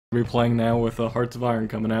We're playing now with Hearts of Iron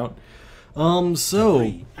coming out.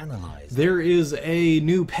 So there is a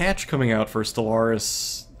new patch coming out for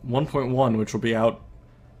Stellaris 1.1, which will be out,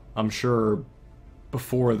 I'm sure,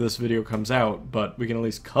 before this video comes out, but we can at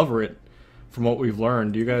least cover it from what we've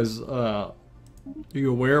learned. Do you guys, are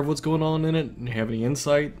you aware of what's going on in it? Do you have any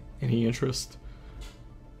insight? Any interest?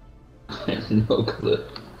 I have no clue.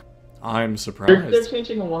 I'm surprised. They're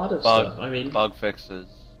changing a lot of stuff. I mean, bug fixes,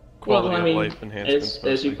 quality of life enhancements.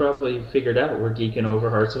 As you probably figured out, we're geeking over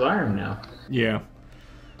Hearts of Iron now. Yeah.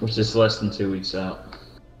 Which is less than 2 weeks out.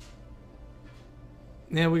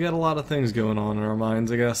 Yeah, we got a lot of things going on in our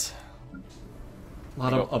minds, I guess. A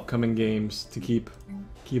lot of upcoming games to keep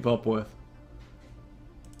up with.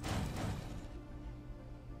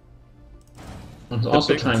 I'm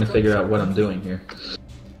also trying to figure out what I'm doing here.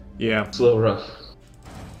 Yeah. It's a little rough.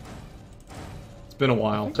 It's been a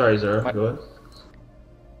while. Sorry, Zaro. Go ahead.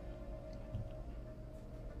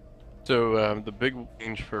 So the big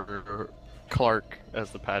change for Clark,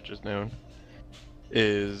 as the patch is known,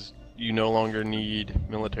 is you no longer need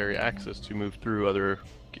military access to move through other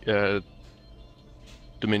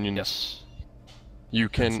dominions. Yes. You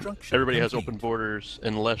can. Everybody has open borders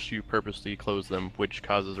unless you purposely close them, which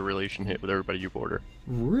causes a relation hit with everybody you border.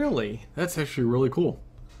 Really? That's actually really cool.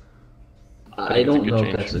 I don't know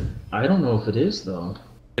if that's I don't know if it is though.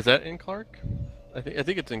 Is that in Clark? I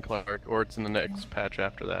think it's in Clark, or it's in the next patch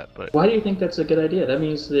after that. But why do you think that's a good idea? That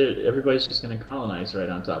means that everybody's just going to colonize right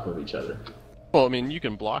on top of each other. Well, I mean, you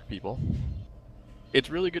can block people. It's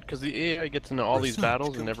really good because the AI gets into all these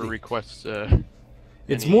battles and never requests.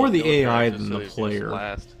 It's more the AI than the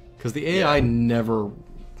player, because the AI never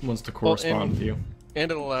wants to correspond with you.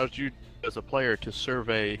 And it allows you, as a player, to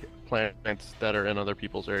survey planets that are in other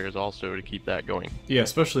people's areas also to keep that going. Yeah,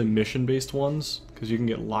 especially mission-based ones, because you can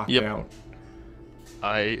get locked out.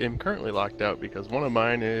 I am currently locked out because one of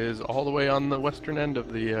mine is all the way on the western end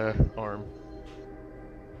of the arm.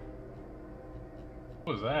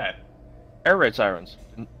 What was that? Air raid sirens.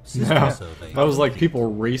 Yeah, that was like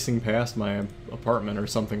people racing past my apartment or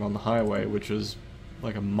something on the highway, which is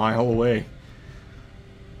like a mile away.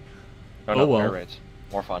 Oh, no, well. Air raids.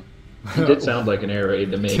 More fun. It did sound like an air raid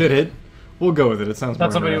to me. Did it? We'll go with it. It sounds more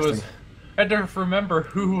somebody interesting. I had to remember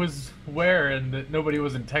who was where and that nobody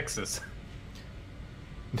was in Texas.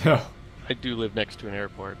 No. I do live next to an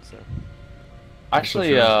airport, so...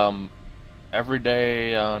 Actually, every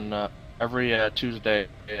day on... every Tuesday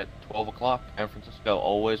at 12 o'clock, San Francisco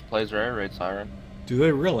always plays their air raid siren. Do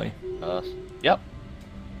they really? Yep.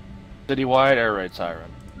 Citywide air raid siren.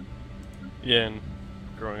 Yeah, and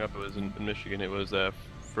growing up it was in Michigan, it was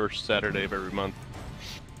first Saturday of every month.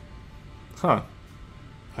 Huh.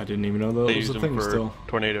 I didn't even know that was a thing still.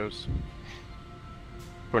 Tornadoes.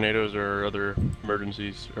 Tornadoes or other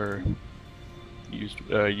emergencies are use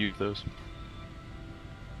those.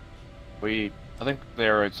 I think the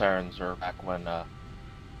air raid sirens are back when,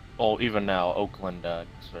 even now, Oakland are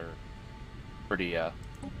pretty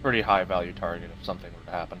high value target if something were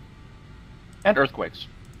to happen. And earthquakes.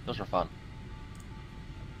 Those are fun.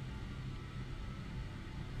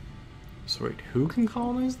 So wait, who can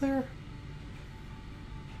colonize there?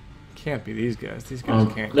 Can't be these guys. These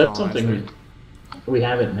guys can't colonize. That's something we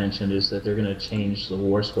haven't mentioned is that they're going to change the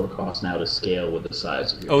war score cost now to scale with the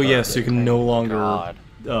size of your target. Yeah, so you can no longer like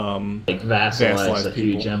vassalize a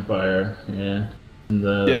huge empire. Yeah, and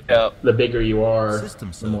the bigger you are,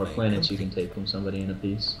 the more planets you can take from somebody in a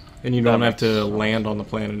piece. And you don't have to land on the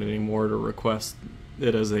planet anymore to request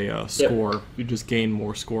it as a score. Yep. You just gain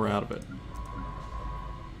more score out of it.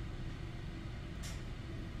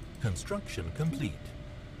 Construction complete.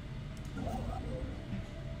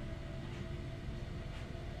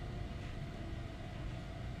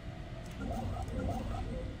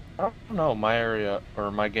 I don't know, my area,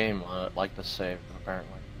 or my game, like to save,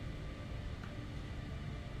 apparently.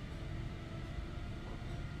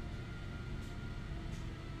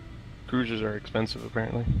 Cruisers are expensive,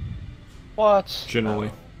 apparently. What?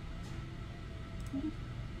 Generally.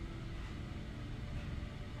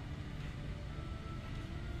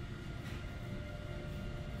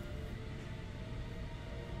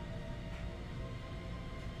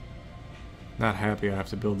 Not happy I have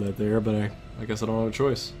to build that there, but I guess I don't have a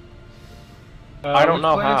choice. I don't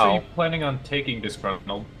know how. Are you planning on taking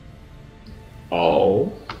Disgruntled?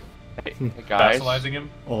 Oh. Hey guys. Vassalizing him?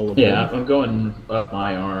 All of them. them. I'm going up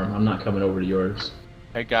my arm. I'm not coming over to yours.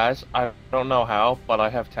 Hey guys, I don't know how, but I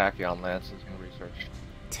have tachyon lances in research.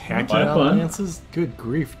 Tachyon lances? Good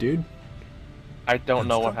grief, dude. I don't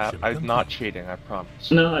know what happened. I'm not cheating, I promise.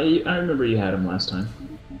 No, I remember you had them last time.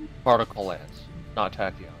 Particle lance, not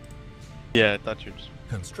tachyon. Yeah, I thought you just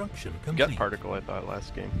Construction complete. got particle. I thought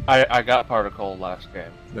last game. I got particle last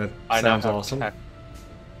game. That I now sounds have awesome.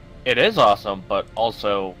 It is awesome, but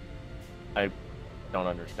also I don't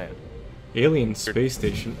understand. Alien space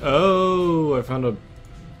station. Oh, I found a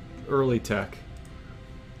early tech.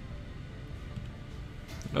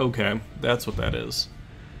 Okay, that's what that is.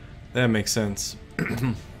 That makes sense.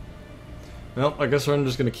 Well, I guess I'm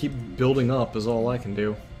just gonna keep building up is all I can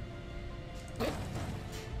do.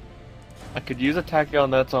 I could use a tachyon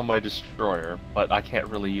that's on my destroyer, but I can't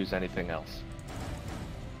really use anything else.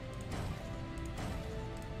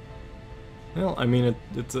 Well, I mean,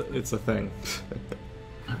 it's a thing.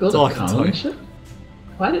 I built a colony ship?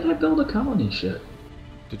 Why did I build a colony ship?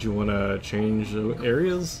 Did you want to change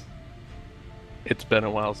areas? It's been a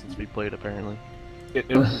while since we played, apparently. It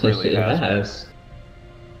really it has.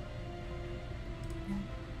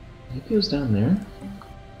 Maybe it was down there.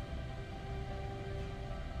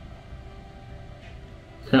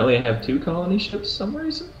 Apparently I have 2 colony ships for some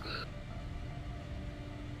reason.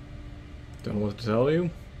 Don't know what to tell you.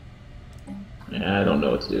 Yeah, I don't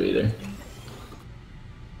know what to do either.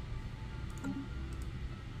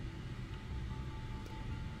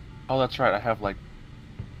 Oh, that's right. I have like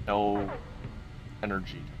no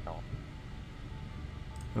energy. No.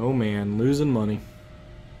 Oh man, losing money.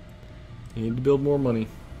 You need to build more money.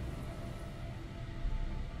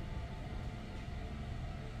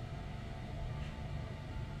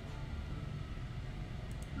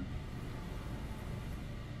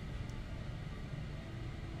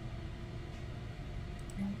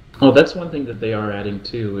 Oh, that's one thing that they are adding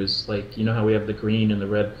too, is like, you know how we have the green and the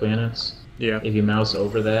red planets? Yeah. If you mouse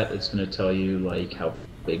over that, it's going to tell you like how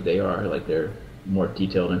big they are, like their more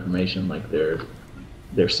detailed information, like their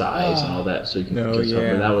size and all that, so you can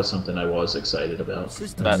yeah. That was something I was excited about.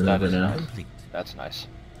 That's nice.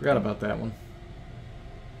 Forgot about that one.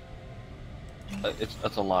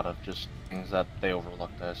 That's a lot of just things that they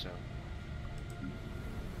overlooked, I assume.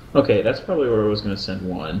 Okay, that's probably where I was going to send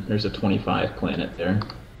one. There's a 25 planet there.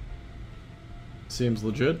 Seems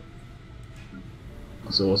legit.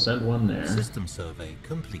 So we'll send one there. System survey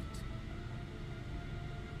complete.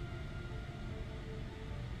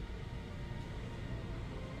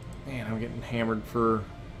 Man, I'm getting hammered for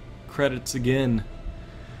credits again.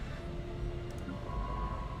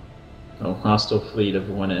 Oh, hostile fleet of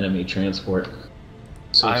 1 enemy transport.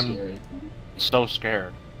 So I'm scary. so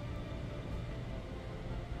scared.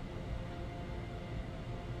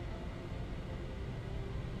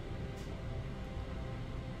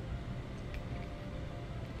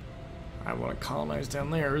 I want to colonize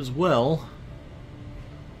down there as well.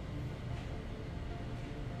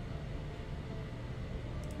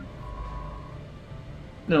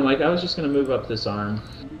 No, Mike, I was just going to move up this arm.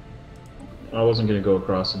 I wasn't going to go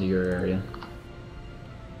across into your area.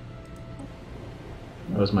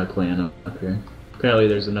 That was my plan up here. Apparently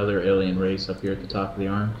there's another alien race up here at the top of the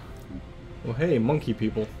arm. Well, hey, monkey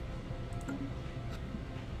people.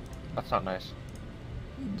 That's not nice.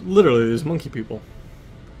 Literally, there's monkey people.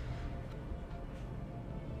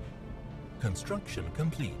 Construction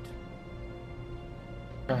complete.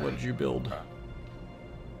 What did you build?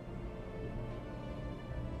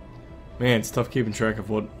 Man, it's tough keeping track of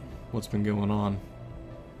what's been going on.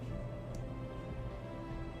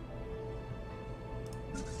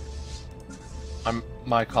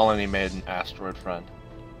 My colony made an asteroid friend.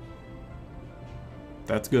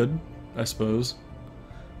 That's good, I suppose.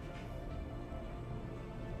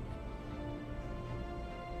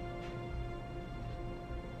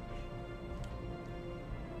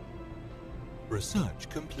 Research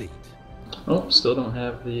complete. Oh, still don't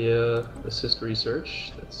have the assist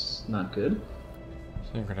research. That's not good.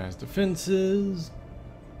 Synchronized defenses.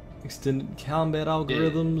 Extended combat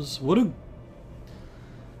algorithms. What do...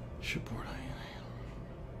 Shipboard.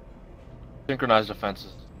 Synchronized defense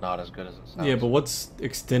is not as good as it sounds. Yeah, but what's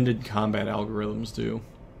extended combat algorithms do?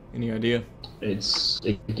 Any idea?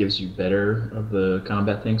 It gives you better of the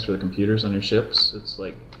combat things for the computers on your ships. It's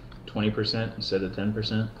like 20% instead of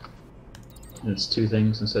 10%. And it's 2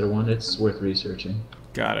 things instead of 1. It's worth researching.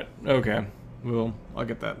 Got it. Okay. Well, I'll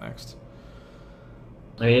get that next.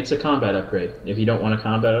 I mean, it's a combat upgrade. If you don't want a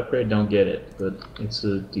combat upgrade, don't get it. But it's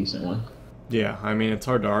a decent one. Yeah, I mean, it's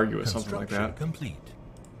hard to argue with something like that. Complete.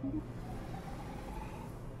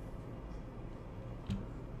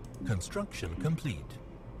 Construction complete.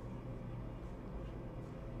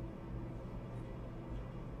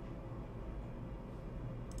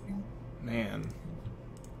 Man.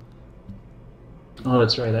 Oh,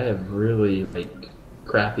 that's right. I have really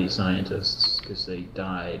crappy scientists because they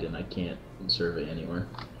died and I can't survey anywhere.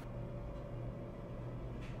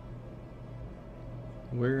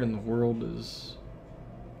 Where in the world is...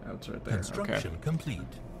 Oh, it's right there. Construction complete.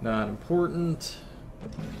 Not important.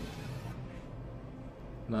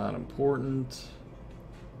 Not important.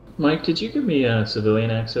 Mike, did you give me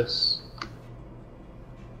civilian access?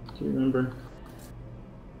 Do you remember?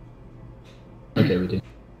 Okay, we do.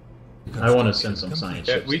 I want to send some science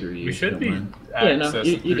ships through you. We should be Yeah, no, accessing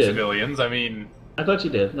you through did. civilians. I mean, I thought you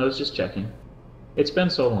did. I was just checking. It's been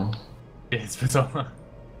so long. it's been so long.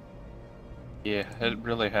 Yeah, it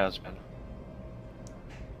really has been.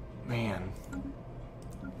 Man.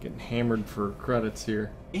 Getting hammered for credits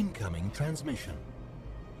here. Incoming transmission.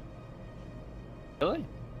 Really?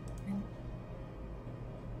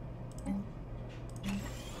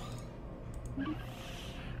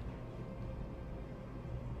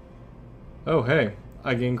 Oh, hey.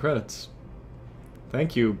 I gain credits.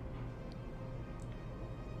 Thank you.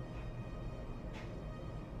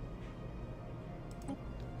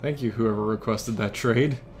 Thank you, whoever requested that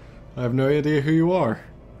trade. I have no idea who you are.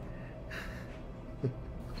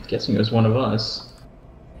 Guessing it was one of us.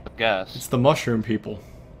 I guess. It's the mushroom people.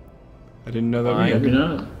 I didn't know that we Maybe had...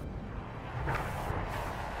 not.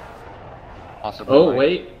 Possibly. Oh,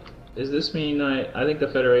 wait. Does this mean I think the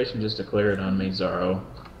Federation just declared on me, Zaro?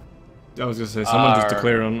 I was gonna say, someone just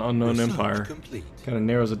declared on Unknown Research Empire. complete. Kind of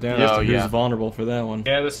narrows it down Oh, as to who's yeah. vulnerable for that one.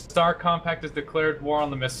 Yeah, the Star Compact has declared war on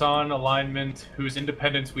the Mesan alignment, whose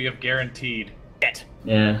independence we have guaranteed. Yet.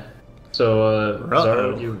 Yeah. So, Uh-oh.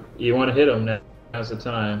 Zaro, you want to hit him? Now's the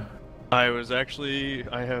time. I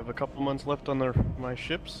have a couple months left on my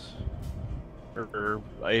ships. Or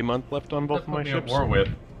a month left on both of my ships. War with.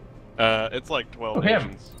 It's like 12 Oh, him.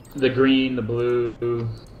 nations. The green, the blue,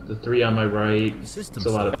 the three on my right. System It's a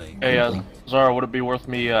lot of... survey. Hey, Zara, would it be worth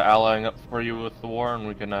me allying up for you with the war, and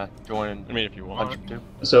we can join? I mean, if you punch want. him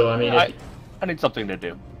too. So, I mean, I need something to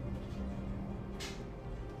do.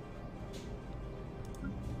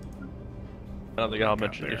 I don't think I'll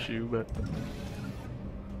mention the issue, but...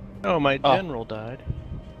 Oh, my Oh. general died.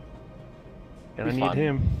 And I He's need fine.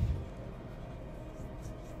 him.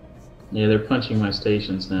 yeah, they're punching my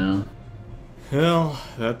stations now. Well,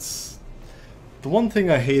 that's... The one thing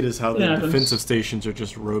I hate is how the Yeah, defensive stations are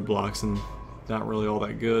just roadblocks and not really all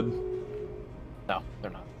that good. No, they're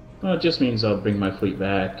not. Well, it just means I'll bring my fleet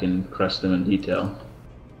back and crush them in detail.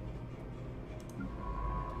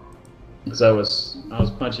 Because I was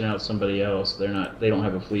punching out somebody else. They don't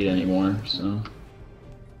have a fleet anymore. So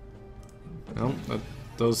Well, that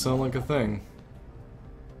does sound like a thing.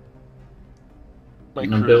 My I'm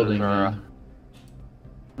cruisers building. are,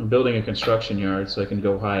 I'm building a construction yard so I can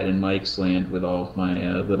go hide in Mike's land with all of my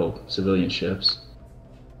little civilian ships.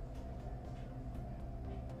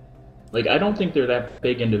 Like, I don't think they're that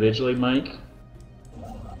big individually, Mike.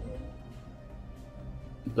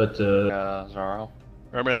 But Zaro.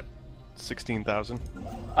 I'm at 16,000.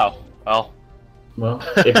 Oh, well. well,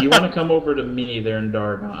 if you want to come over to me, they're in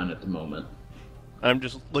Dargon at the moment. I'm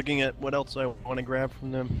just looking at what else I want to grab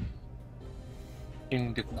from them. You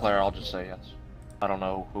can declare, I'll just say yes. I don't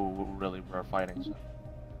know who really we're fighting, so.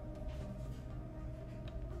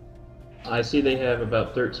 I see they have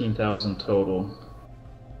about 13,000 total.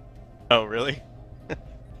 Oh, really?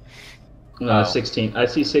 16. I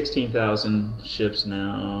see 16,000 ships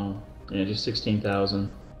now. Yeah, just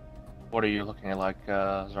 16,000. What are you looking at, like,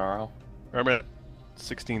 Zaro? I'm at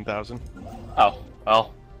 16,000. Oh,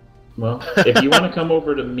 well. Well, if you want to come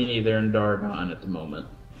over to me, they're in Dargon at the moment.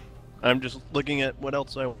 I'm just looking at what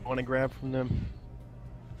else I want to grab from them.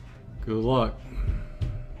 Good luck.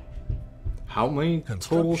 How many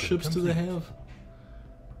total ships do they have?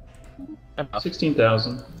 Enough.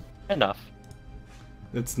 16,000. Enough.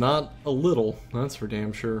 It's not a little, that's for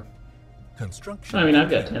damn sure. Construction. I mean, I've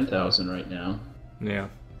got 10,000 right now. Yeah.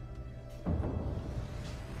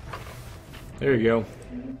 There you go.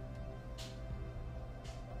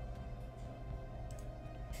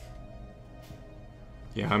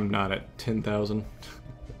 Yeah, I'm not at 10,000.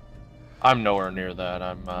 I'm nowhere near that.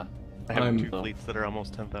 I'm I have I'm- two fleets that are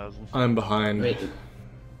almost 10,000. I'm behind. Wait,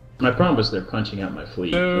 my problem is they're punching out my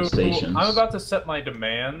fleet, So, the stations. I'm about to set my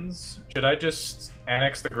demands. Should I just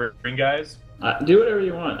annex the green guys? Do whatever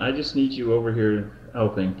you want. I just need you over here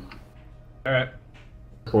helping Alright.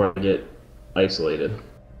 before I get isolated.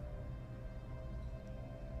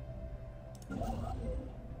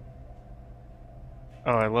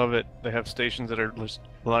 Oh, I love it. They have stations that are just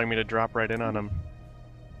allowing me to drop right in on them.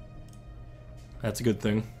 That's a good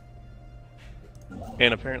thing.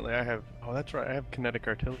 And apparently I have... Oh, that's right. I have kinetic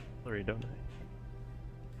artillery, don't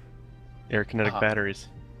I? Or kinetic batteries.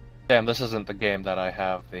 Damn, this isn't the game that I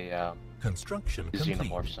have the Construction complete.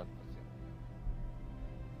 xenomorphs in.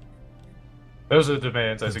 Those are the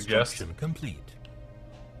demands I suggest. Construction complete.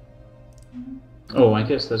 Oh, I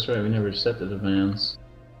guess that's right. We never set the demands.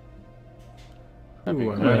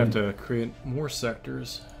 Ooh, I might have to create more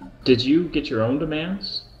sectors. Did you get your own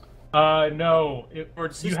demands? No. You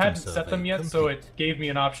System hadn't set survey them yet, so complete. it gave me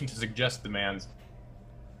an option to suggest demands.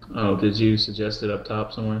 Oh, did you suggest it up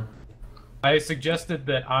top somewhere? I suggested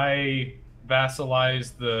that I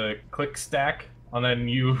vassalize the click stack, and then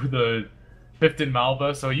you the Fifton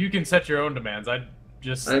Malva, so you can set your own demands. I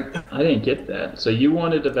didn't get that. So you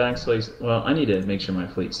wanted to vacillate... Well, I need to make sure my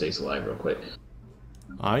fleet stays alive real quick.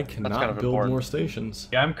 I cannot kind of build important. more stations.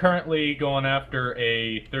 Yeah, I'm currently going after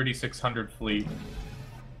a 3600 fleet.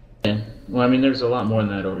 Yeah. Well, I mean, there's a lot more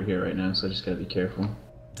than that over here right now, so I just gotta be careful.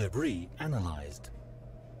 Debris analyzed.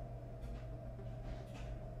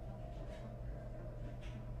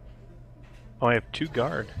 Oh, I have 2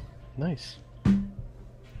 guard. Nice.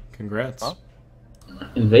 Congrats. Huh?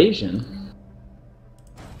 Invasion?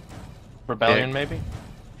 Rebellion, Yeah. maybe?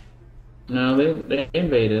 No, they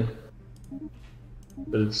invaded.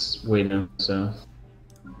 But it's way down south.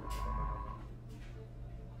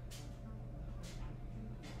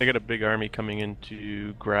 I got a big army coming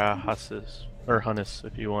into Grahasses, or Hunnis,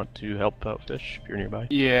 if you want to help out fish, if you're nearby.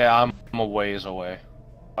 Yeah, I'm a ways away.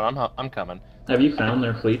 But I'm coming. Have you found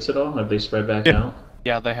their fleets at all? Have they spread back Yeah. out?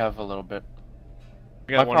 Yeah, they have a little bit.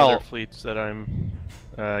 I got My one of their prob- fleets that I'm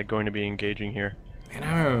going to be engaging here. Man, I'm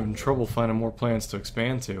having trouble finding more planets to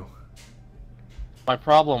expand to. My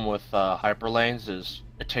problem with hyperlanes is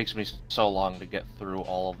it takes me so long to get through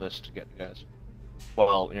all of this to get you guys.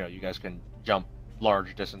 Well, you know, you guys can jump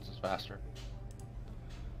large distances faster.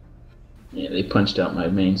 Yeah, they punched out my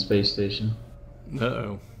main space station.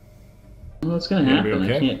 Uh-oh. Well, what's gonna You gonna be happen?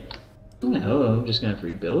 I okay? can't... No, I'm just gonna have to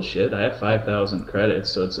rebuild shit. I have 5,000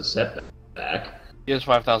 credits, so it's a setback. He has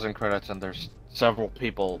 5,000 credits, and there's several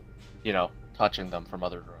people, you know, touching them from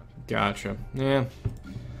other directions. Gotcha. Yeah.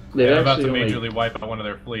 They've Yeah, I'm about to actually only... majorly wipe out one of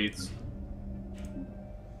their fleets.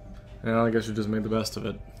 Well, I guess you just made the best of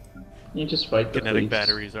it. You just fight the Kinetic fleets.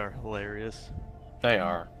 batteries are hilarious. They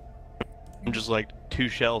are. I'm just like 2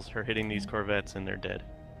 shells are hitting these corvettes and they're dead.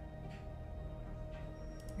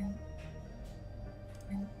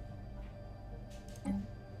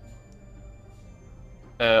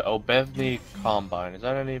 Obevny Combine. Is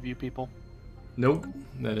that any of you people? Nope.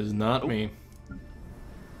 That is not me.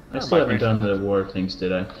 I still haven't done the war things,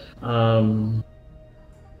 did I?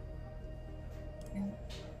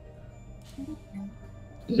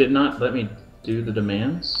 Did it not let me do the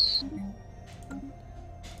demands?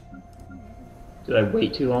 Did I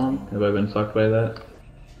wait too long? Have I been fucked by that?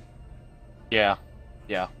 Yeah.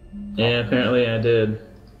 Yeah. Yeah, apparently I did.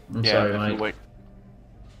 I'm Yeah, sorry, if you Mike. wait.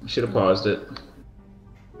 I should have paused it.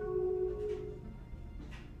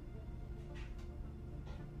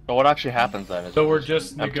 But what actually happens then is So we're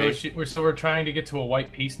just empty. negotiating. So we're trying to get to a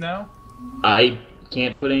white peace now. I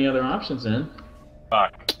can't put any other options in.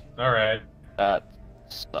 Fuck. All right. That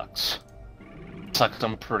sucks. Sucks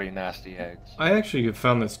some pretty nasty eggs. I actually have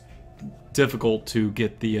found this difficult to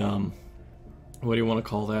get the, what do you want to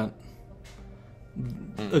call that?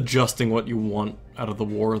 Adjusting what you want out of the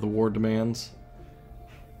war demands.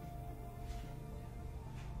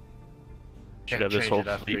 Should have this Change whole it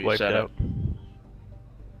after fleet you wiped set it. out.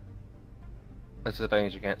 That's the thing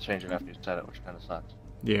is you can't change it after you set it, which kind of sucks.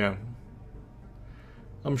 Yeah.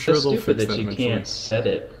 I'm sure It's they'll stupid fix that that you eventually. can't set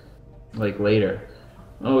it, like, later.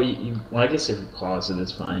 Oh, well, I guess if you pause it,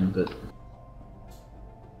 it's fine, but...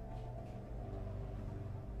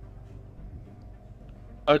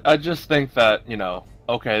 I just think that, you know,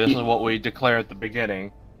 okay, this is what we declare at the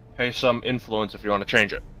beginning. Pay some influence if you want to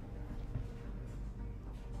change it.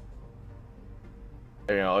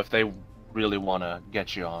 You know, if they really want to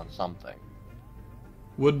get you on something.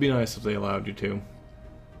 Would be nice if they allowed you to.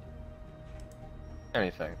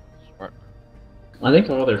 Anything. I think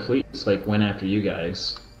all their fleets, like, went after you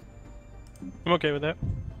guys. I'm okay with that.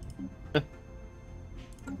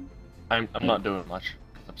 I'm not doing much,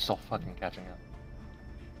 because I'm still fucking catching up.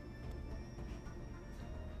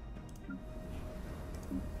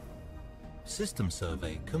 System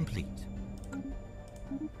survey complete.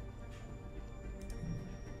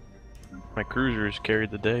 My cruisers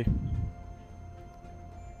carried the day.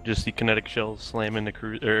 Just see kinetic shells slam into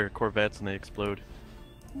corvettes and they explode.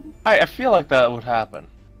 I feel like that would happen.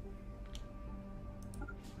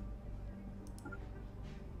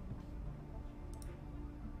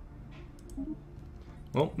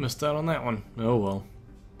 Well, missed out on that one. Oh well.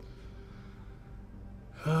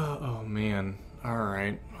 Oh man.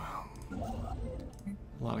 Alright.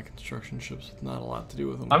 A lot of construction ships with not a lot to do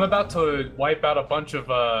with them. I'm about to wipe out a bunch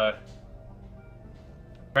of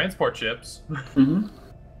transport ships. Mm-hmm.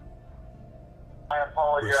 My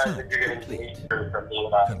apologies. Research complete.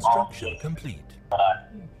 Construction complete.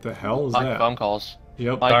 The hell is Mike, that? phone calls.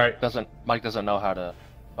 Yep. Mike doesn't know how to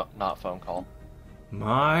not phone call.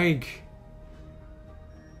 Mike.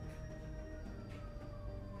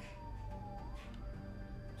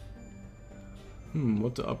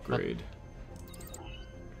 What to upgrade?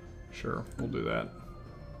 Sure, we'll do that.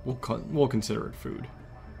 We'll consider it food.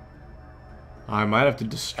 I might have to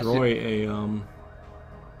destroy a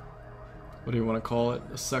what do you want to call it?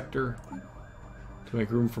 A sector to make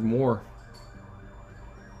room for more.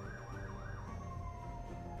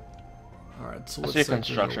 All right, so I let's see a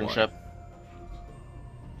construction ship.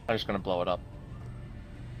 I'm just gonna blow it up.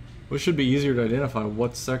 Well, it should be easier to identify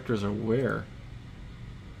what sectors are where.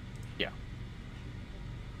 Yeah.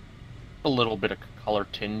 A little bit of color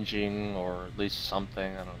tinging, or at least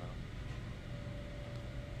something. I don't know.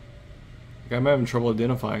 Like, I'm having trouble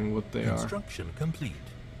identifying what they are. Construction complete.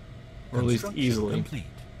 Or at least easily, complete.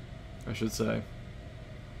 I should say.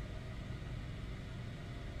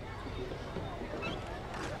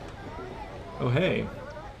 Oh hey,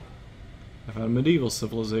 I found a medieval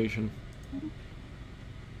civilization.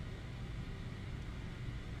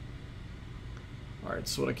 Alright,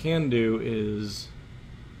 so what I can do is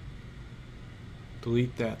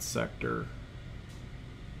delete that sector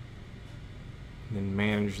and then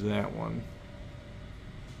manage that one.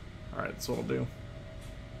 Alright, that's what I'll do.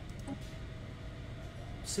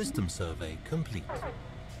 System survey complete.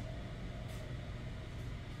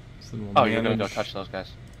 So then we'll Oh, you're gonna go manage touch those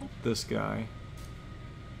guys. this guy.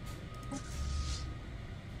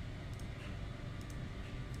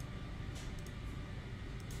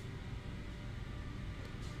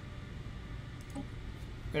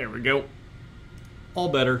 There we go. All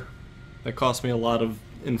better. That cost me a lot of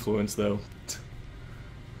influence, though.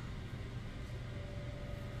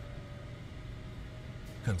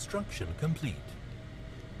 Construction complete.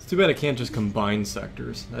 It's too bad I can't just combine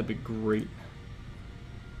sectors. That'd be great.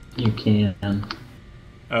 You can.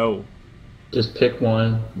 Oh. Just pick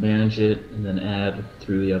one, manage it, and then add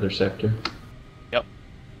through the other sector. Yep.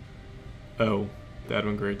 Oh. That'd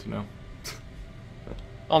been great to know.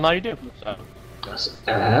 Oh, now you do. So. Just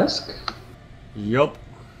ask. Yup.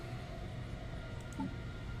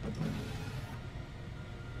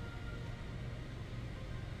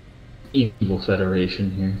 Evil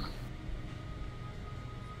Federation here.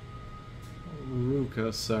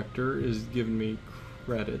 Ruka sector is giving me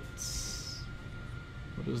credits.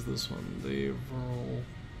 What is this one? The overall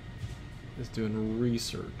is doing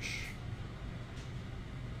research.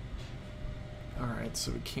 Alright,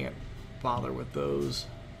 so we can't bother with those.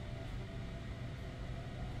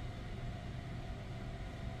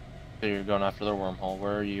 So you're going after the wormhole.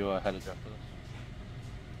 Where are you headed after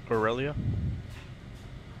this? Aurelia?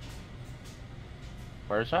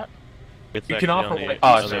 Where is that? It's You can actually offer on the what- Oh,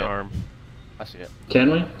 I see other it. arm. I see it.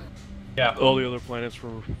 Can we? Yeah. All the other planets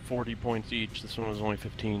were 40 points each. This one was only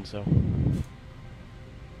 15, so.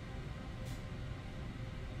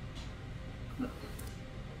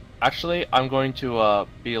 Actually, I'm going to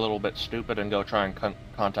be a little bit stupid and go try and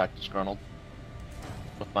contact Disgruntled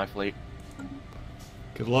with my fleet.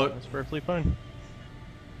 Good luck. That's perfectly fine.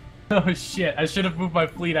 Oh shit! I should have moved my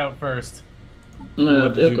fleet out first.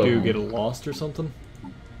 What did you Go do? home. Get lost or something?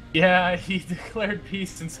 Yeah, he declared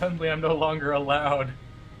peace, and suddenly I'm no longer allowed.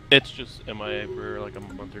 It's just MIA for like a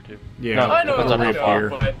month or two. Yeah, No, I know, depends on I how know,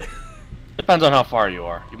 far. but Depends on how far you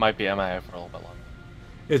are. You might be MIA for a little bit longer.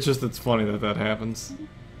 It's just it's funny that that happens.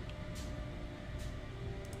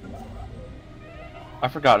 I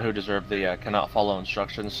forgot who deserved the cannot follow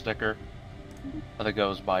instructions sticker for the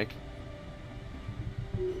Go's bike.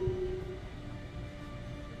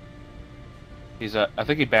 He's I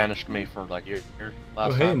think he banished me for like year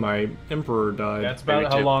last Oh hey, time. my emperor died. that's about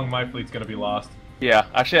Maybe how two. long my fleet's gonna be lost. Yeah,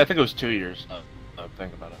 actually I think it was 2 years.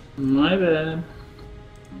 Think about it. My bad.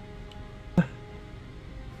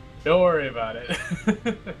 Don't worry about it.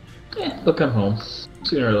 Yeah, they'll come home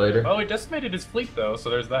sooner or later. Well, he decimated his fleet though, so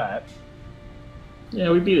there's that. Yeah,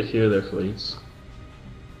 we beat a few of their fleets.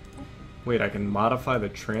 Wait, I can modify the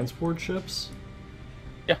transport ships?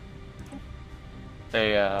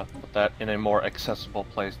 They put that in a more accessible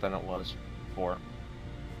place than it was before.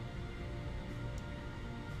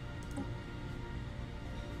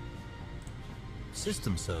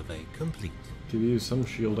 System survey complete. Could use some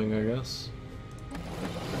shielding, I guess.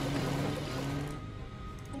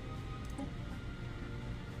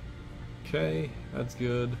 Okay, that's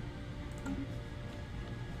good.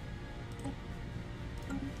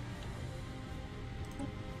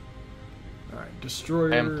 Alright,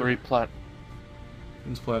 destroyer. I am three platform.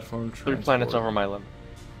 planets over my limit.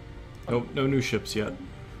 Nope, no new ships yet.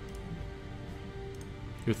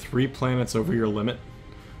 You're 3 planets over your limit.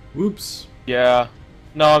 Whoops. Yeah.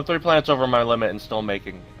 No, I'm 3 planets over my limit and still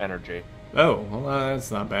making energy. Oh, well,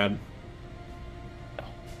 that's not bad.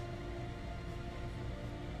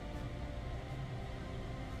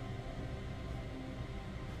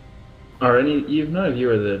 Are none of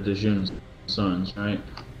you are the Dejun's sons, right?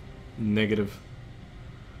 Negative.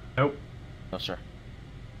 Nope. No, sir.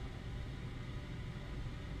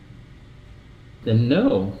 Then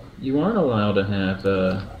no, you aren't allowed to have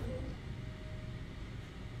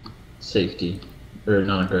safety or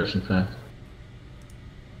non-aggression pact.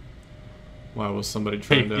 Why was somebody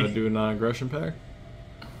trying to do a non-aggression pact?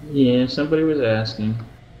 Yeah, somebody was asking.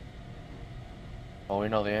 Well, we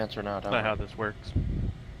know the answer now, That's don't not we? how this works.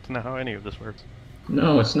 It's not how any of this works.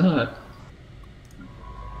 No, it's not.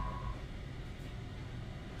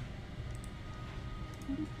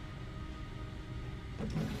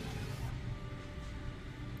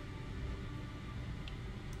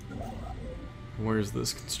 Where's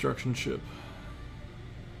this construction ship?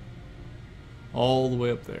 All the way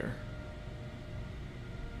up there.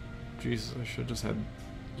 Jesus, I should have just had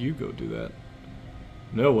you go do that.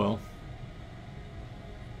 No, well.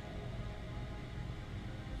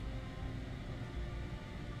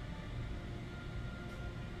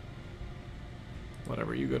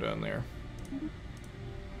 Whatever, you go down there.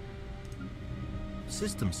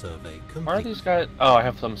 System survey complete. Why are these guys? Oh, I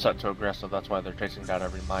have them set to aggressive. That's why they're chasing down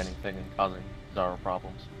every mining thing and causing Zaro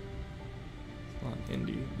problems. On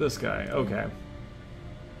Indy. This guy, okay.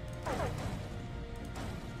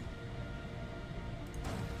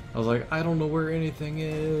 I was like, I don't know where anything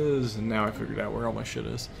is, and now I figured out where all my shit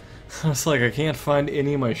is. I was like, I can't find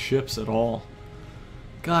any of my ships at all.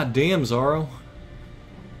 God damn, Zaro.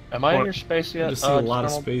 Am I in your space I yet? just see a lot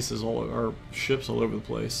of Disgruntled? spaces or ships all over the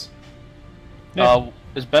place.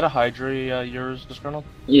 Is Beta Hydra yours, Disgruntled?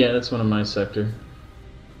 Yeah, that's one of my sector.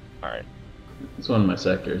 Alright. It's one of my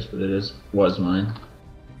sectors, but was mine.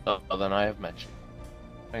 Oh, then I have met you.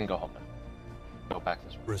 I can go home now. Go back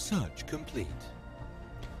this way. Research complete.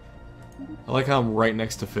 I like how I'm right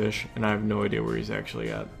next to Fish, and I have no idea where he's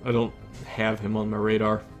actually at. I don't have him on my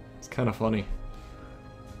radar. It's kind of funny.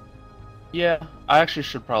 Yeah, I actually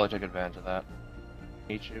should probably take advantage of that.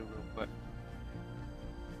 Meet you real quick.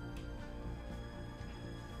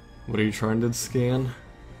 What are you trying to scan?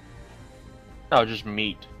 No, just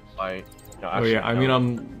meet. Oh yeah, I mean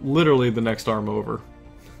I'm literally the next arm over.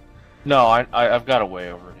 No, I've got a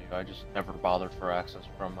way over to you. I just never bothered for access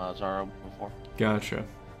from Zaro before. Gotcha.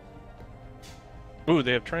 Ooh,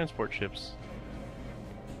 they have transport ships.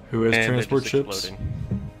 Who has And they're transport just ships?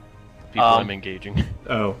 exploding. People I'm engaging.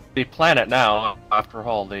 Oh. The planet now, after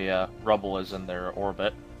all the rubble is in their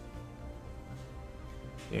orbit.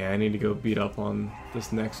 Yeah, I need to go beat up on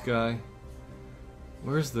this next guy.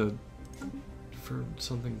 Where's the... for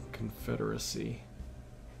something Confederacy?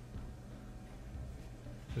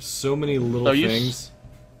 There's so many little So you things.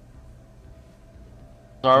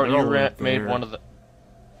 Zaro, They're all you right made there. one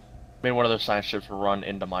of those science ships run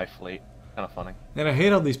into my fleet. Kind of funny. And I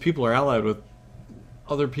hate how these people are allied with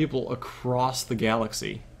other people across the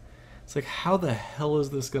galaxy. It's like, how the hell is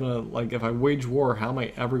this gonna... like, if I wage war, how am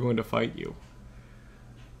I ever going to fight you?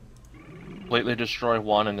 Completely destroy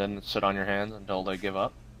one and then sit on your hands until they give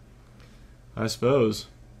up. I suppose.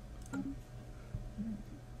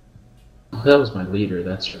 That was my leader,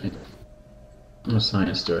 that's right. I'm a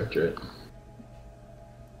science directorate.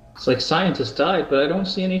 It's like scientists died, but I don't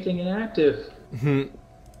see anything inactive.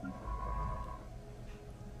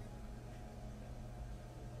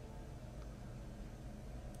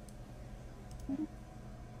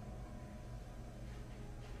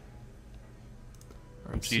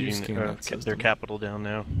 Alright, so you Sieging scan that their system. capital down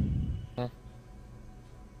now. Huh.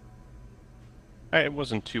 I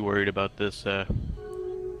wasn't too worried about this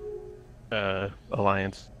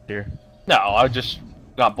alliance here. No, I just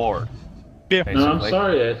got bored. Yeah. No, I'm Basically.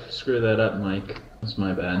 sorry I screwed that up, Mike. That's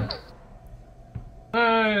my bad.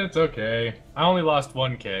 It's okay. I only lost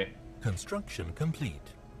 1k. Construction complete.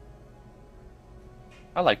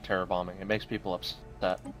 I like terror bombing. It makes people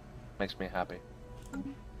upset. Makes me happy.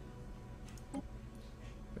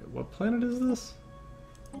 Wait, what planet is this?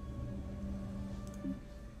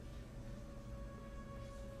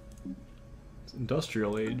 It's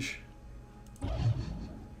Industrial Age.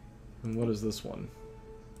 And what is this one?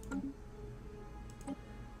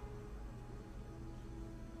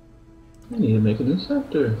 I need to make a new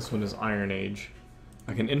sector. This one is Iron Age.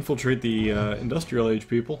 I can infiltrate the Industrial Age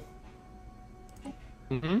people.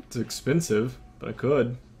 Mm-hmm. It's expensive, but I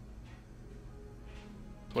could.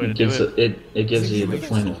 Way to It do gives, it. it gives you the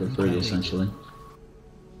planet for free, essentially.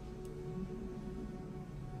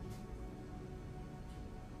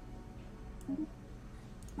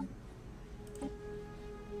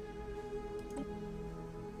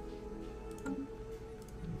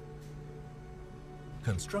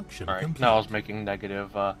 Construction Alright, complete. now I was making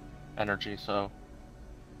negative energy, so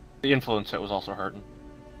the influence hit was also hurting.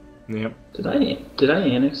 Yep. Did I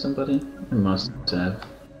annex somebody? I must have.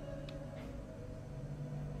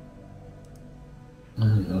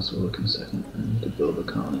 I also look in a second. I need to build a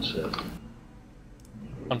colony ship.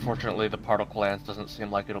 Unfortunately, the particle lance doesn't seem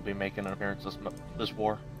like it'll be making an appearance this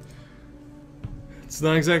war. It's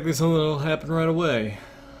not exactly something that'll happen right away.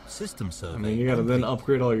 System survey I mean, you gotta then complete.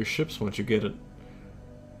 upgrade all your ships once you get it.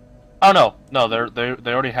 Oh no,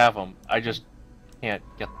 they already have them. I just can't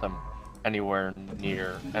get them anywhere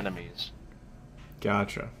near enemies.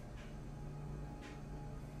 Gotcha.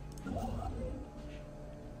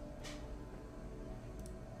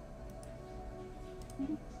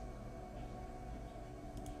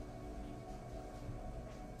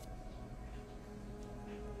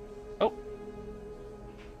 Oh,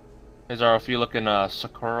 Zaro, if you look in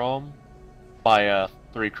Sakura, by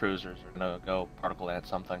 3 cruisers are gonna go particle lance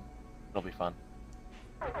something. It'll be fun.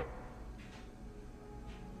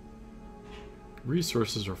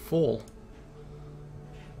 Resources are full.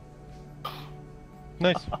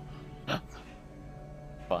 Nice.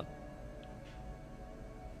 Fun.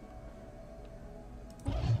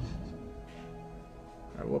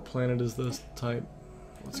 Alright, what planet is this type?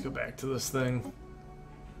 Let's go back to this thing.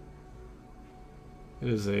 It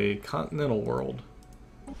is a continental world.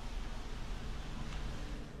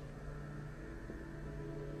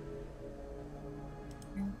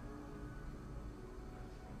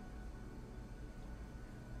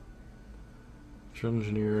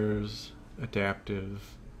 Engineers,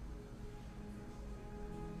 adaptive,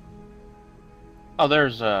 Oh,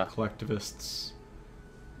 there's collectivists.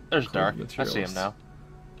 there's Dark. I see him materialists. now.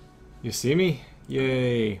 You see me?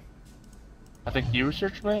 Yay. I think you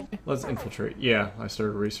researched me. Let's infiltrate. Yeah, I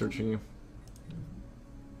started researching you.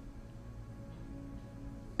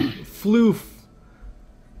 Floof!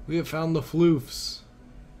 We have found the floofs.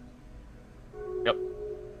 Yep.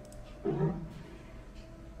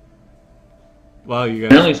 Wow, you guys.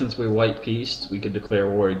 Apparently, since we white pieced, we could declare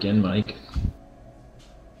war again, Mike.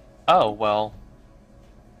 Oh well.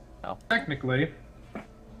 Technically,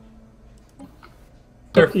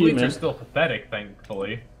 their Up to you, fleets are man. still pathetic,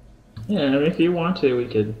 thankfully. Yeah, I mean, if you want to, we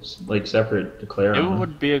could like separate declare. It on them.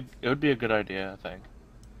 would be a good idea, I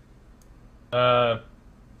think.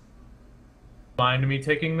 Mind me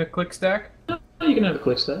taking the click stack? You can have a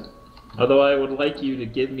quick step. Although I would like you to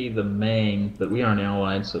give me the Mang, but we aren't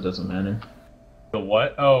allied, so it doesn't matter. The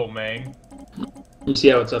what? Oh, Mang. You see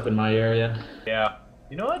how it's up in my area? Yeah.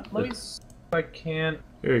 You know what? Let me see if I can.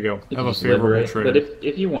 Here you go. You Have can a just favorable liberate. trade. But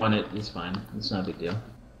if you want it, it's fine. It's not a big deal.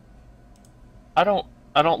 I don't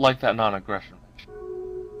like that non-aggression.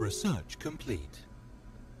 Research complete.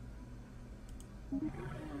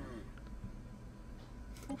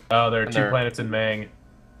 Oh, there are And 2 they're- planets in Mang.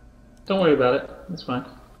 Don't worry about it. It's fine.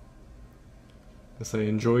 I say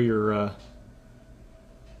enjoy your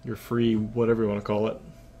free whatever you want to call it.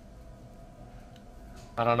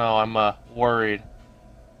 I don't know. I'm worried.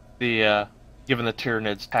 The given the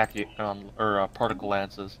Tyranids tacky or particle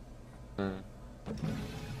lances.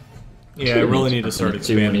 Yeah, I really need to start Didn't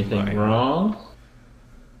do expanding anything my, wrong.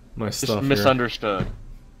 my Just stuff here. misunderstood.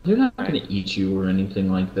 They're not going to eat you or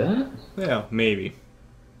anything like that. Yeah, maybe.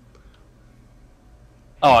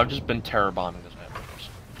 Oh, I've just been terror bombing this map.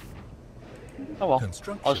 Oh well.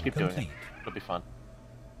 Construction I'll just keep doing complete. it. It'll be fun.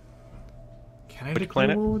 Can I Which declare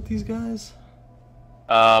planet? war with these guys?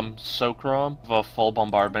 Sokrom, with a full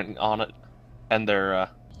bombardment on it, and they're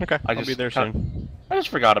Okay, I I'll be just there cut- soon. I just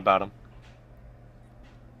forgot about them.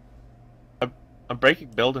 I'm breaking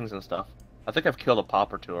buildings and stuff. I think I've killed a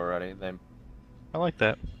pop or 2 already. I like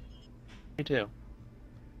that. Me too.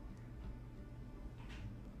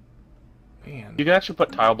 Man, You can actually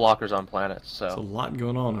put tile blockers on planets, there's a so lot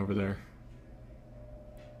going on over there.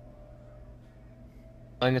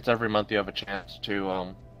 I think it's every month you have a chance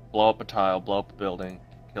to blow up a tile, blow up a building,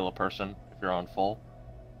 kill a person if you're on full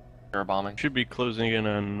terror bombing. Should be closing in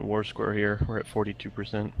on War Square here. We're at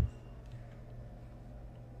 42%.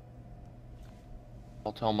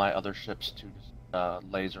 I'll tell my other ships to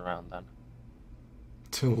just laze around then.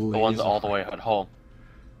 To The ones all the way at home.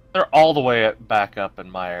 They're all the way back up in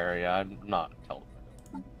my area. I'm not telling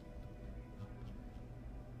them.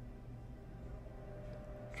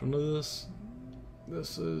 Which one is this?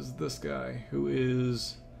 This is this guy who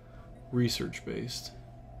is research based.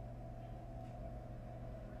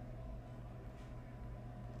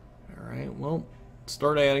 Alright, well,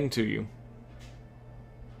 start adding to you.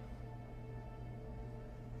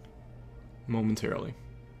 Momentarily.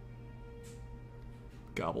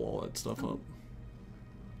 Gobble all that stuff up.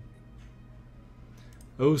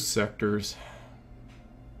 Oh, sectors.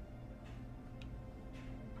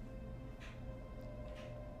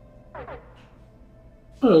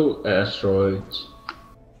 Oh, asteroids.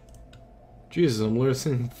 Jesus, I'm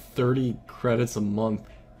losing 30 credits a month.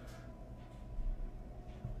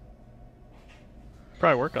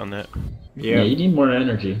 Probably work on that. Yeah, you need more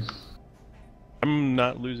energy. I'm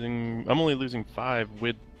not losing. I'm only losing 5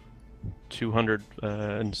 with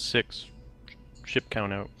 206 ship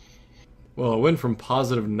count out. Well, it went from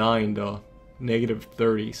 +9 to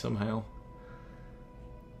 -30 somehow.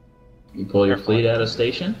 You pull your fleet out of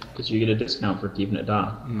station because you get a discount for keeping it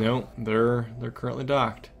docked. No, they're currently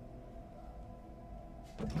docked.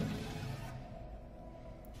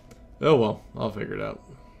 Oh well, I'll figure it out.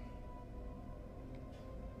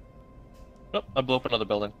 Oh, I blew up another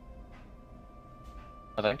building.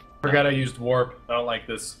 I think. Forgot I used warp. I don't like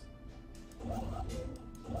this.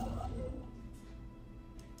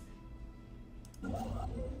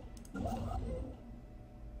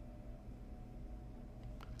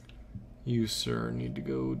 You, sir, need to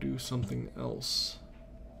go do something else.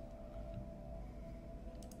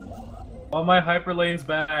 Want my hyperlanes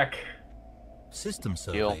back. System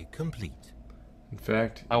survey Deal. complete. In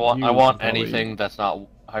fact, I want you I want should probably anything that's not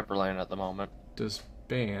hyperlane at the moment.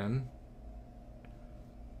 disband.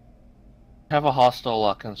 Have a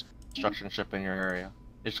hostile construction ship in your area.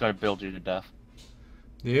 It's going to build you to death.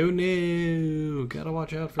 No, no, gotta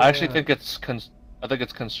watch out for I actually that. think it's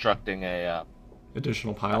constructing a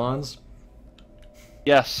Additional pylons.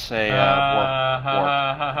 yes, a Ha warp.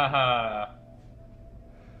 ha ha ha ha.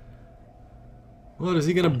 What, is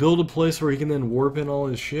he gonna build a place where he can then warp in all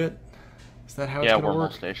his shit? Is that how it's Yeah, gonna wormhole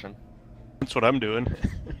work? station. That's what I'm doing.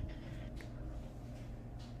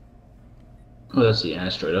 Oh, that's the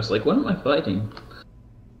asteroid. I was like, what am I fighting?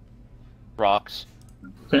 Rocks.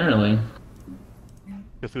 Apparently.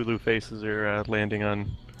 Cthulhu faces are landing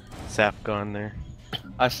on Safgon there.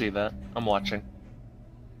 I see that. I'm watching.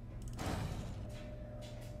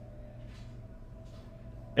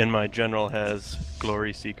 And my general has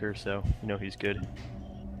Glory Seeker, so you know he's good.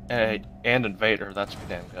 Hey, and Invader. That's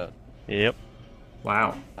damn good. Yep.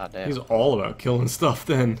 Wow. God damn. He's all about killing stuff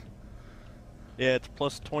then. Yeah, it's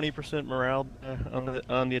plus 20% morale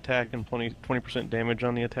on the attack and 20% damage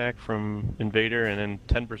on the attack from Invader, and then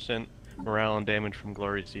 10% morale and damage from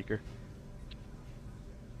Glory Seeker.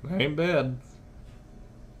 That ain't bad.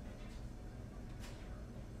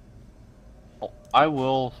 Oh, I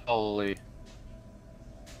will probably.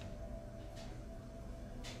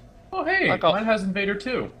 Oh hey, Like I'll- mine has Invader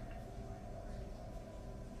too.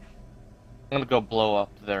 I'm gonna go blow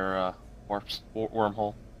up their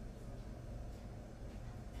wormhole.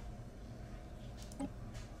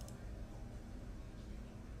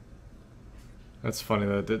 That's funny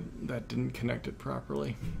that that didn't connect it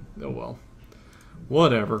properly. Oh well.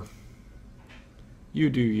 Whatever. You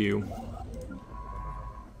do you.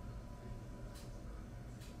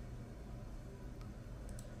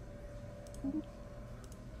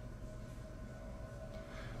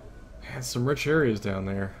 Man, some rich areas down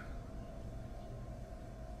there.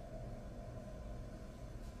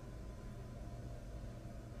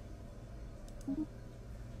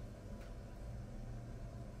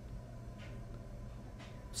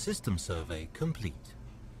 System survey complete.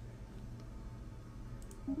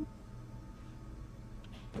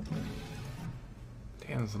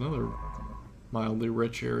 Damn, there's another mildly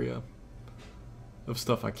rich area of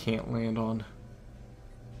stuff I can't land on.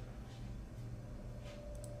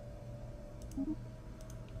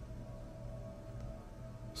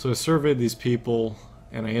 So I surveyed these people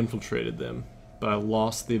and I infiltrated them, but I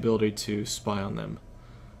lost the ability to spy on them.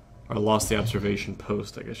 Or I lost the observation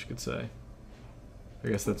post, I guess you could say. I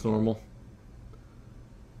guess that's normal.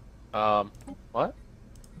 What?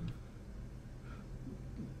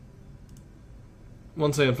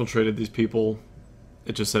 Once I infiltrated these people,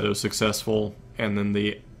 it just said it was successful, and then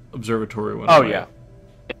the observatory went Oh away. yeah.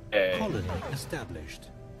 Hey. Colony established.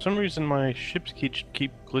 For some reason, my ships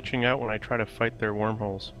keep glitching out when I try to fight their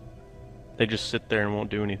wormholes. They just sit there and won't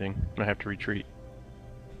do anything, and I have to retreat.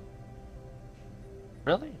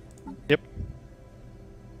 Really? Yep.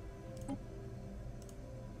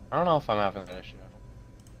 I don't know if I'm having that issue.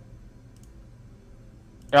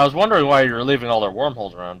 Yeah, I was wondering why you were leaving all their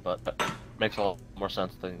wormholes around, but that makes a lot more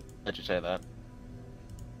sense that you say that.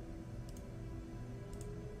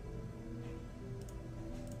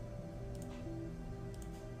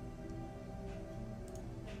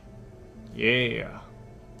 Yeah.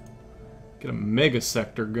 Get a mega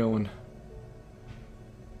sector going.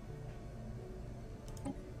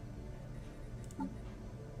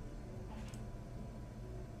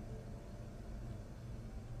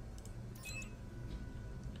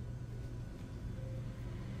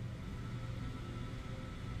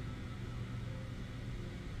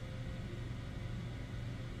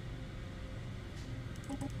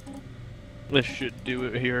 This should do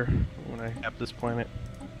it here when I tap this planet.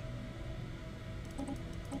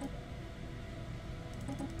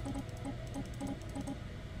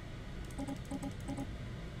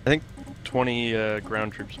 I think 20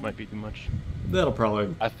 ground troops might be too much. That'll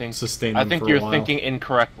probably sustain them I think for you're a while. thinking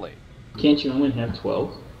incorrectly. Can't you only have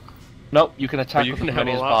 12? Nope, you can attack But you with can as have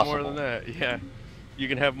many a as lot possible. more than that. Yeah, you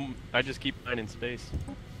can have. I just keep mine in space.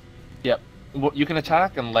 Yep. Well, you can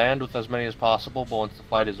attack and land with as many as possible, but once the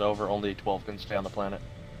flight is over, only 12 can stay on the planet.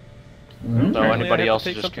 Mm-hmm. So Apparently I anybody have to else is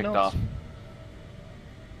take just something kicked else.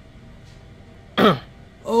 off.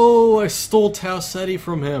 Oh, I stole Tau Ceti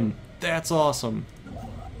from him. That's awesome.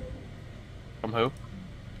 From who?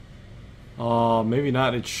 Oh, maybe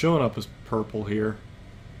not. It's showing up as purple here.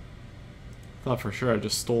 Thought for sure I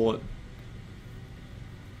just stole it.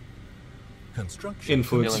 Construction.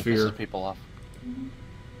 Influence Stealing pisses sphere. people off.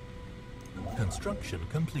 Construction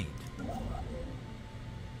complete.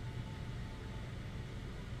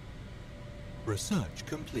 Research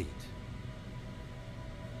complete.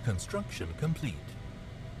 Construction complete.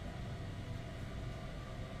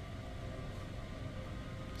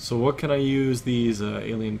 So what can I use these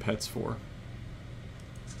alien pets for?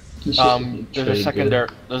 You should There's a trade secondary.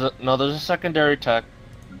 There's a secondary tech.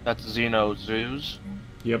 That's Xeno zoos,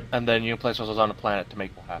 Yep. and then you can place those on a planet to make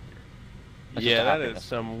people happier. That's just Yeah, a that is happiness.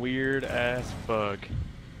 some weird ass bug.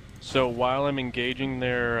 So while I'm engaging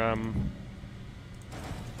their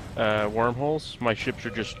wormholes, my ships are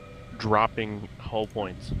just dropping hull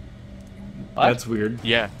points. What? That's weird.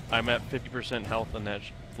 Yeah, I'm at 50% health on that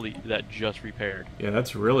fleet that just repaired. Yeah,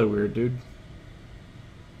 that's really weird, dude.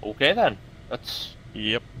 Okay then. That's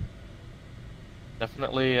Yep.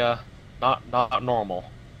 definitely not normal.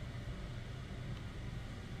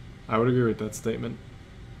 I would agree with that statement.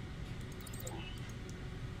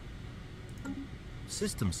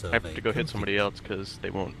 System survey. I have to go hit complete. somebody else because they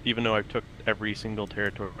won't. Even though I took every single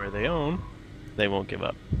territory where they own, they won't give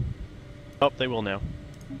up. Oh, they will now.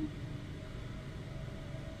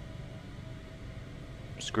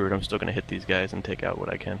 Screw it, I'm still gonna hit these guys and take out what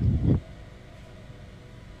I can.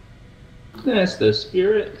 That's the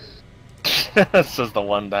spirit. This is the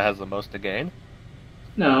one that has the most to gain.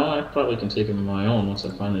 No, I probably can take him on my own once I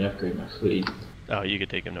finally upgrade my fleet. Oh, you could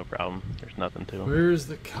take him, no problem. There's nothing to him. Where's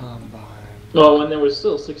the combine? Well, when there was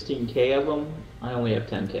still 16k of them, I only have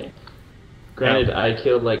 10k. Granted, Yeah. I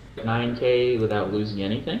killed like 9k without losing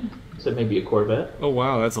anything, except maybe a Corvette. Oh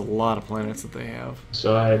wow, that's a lot of planets that they have.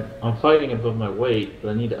 So I'm fighting above my weight, but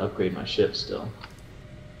I need to upgrade my ship still.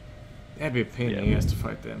 That'd be a pain in Yeah. the ass to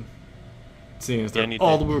fight them. Seeing as Yeah, I they're need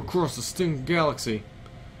all to- the way across the stinking galaxy.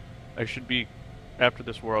 I should be, after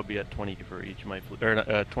this war, I'll be at 20 for each of my fleet,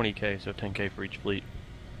 or 20k, so 10k for each fleet.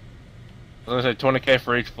 I was gonna say 20k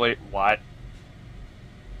for each fleet. What?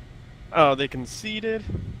 Oh, they conceded?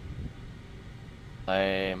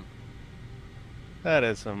 Lame. That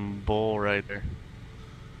is some bull right there.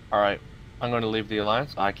 Alright, I'm going to leave the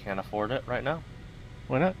alliance. I can't afford it right now.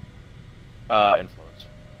 Why not? Influence.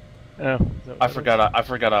 Oh, is that what I that forgot. is? I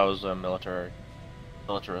forgot I was a militarist.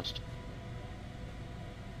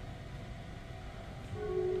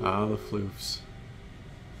 Ah, the floofs.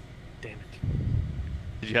 Damn it.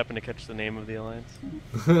 Did you happen to catch the name of the alliance?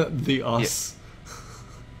 The us.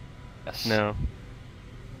 Yes. No.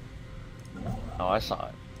 Oh, I saw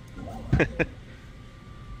it.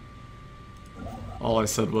 All I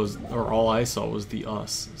said was, or all I saw was the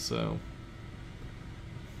us, so.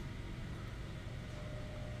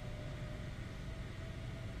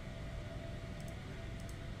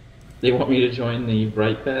 They want me to join the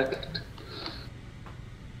Bright Pack?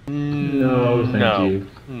 No, thank no. you.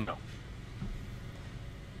 No.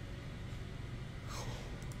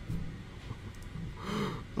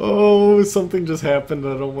 Oh, something just happened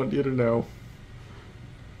I don't want you to know.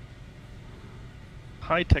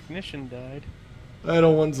 High technician died. I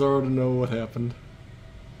don't want Zaro to know what happened.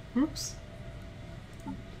 Oops.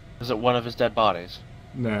 Is it one of his dead bodies?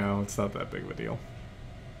 No, it's not that big of a deal.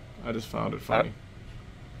 I just found it funny.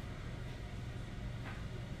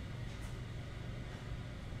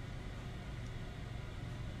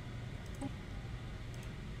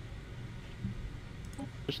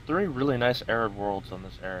 There's 3 really nice arid worlds in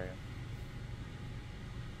this area.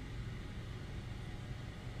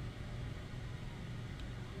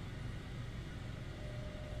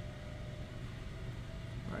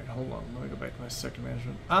 Alright, hold on. Let me go back to my sector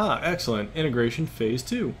management. Ah, excellent. Integration phase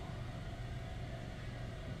 2.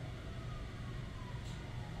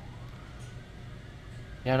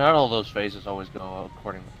 Yeah, not all those phases always go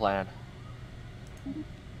according to plan.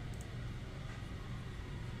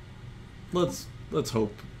 Let's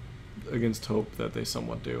hope against hope that they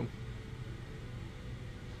somewhat do.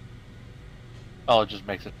 Oh, it just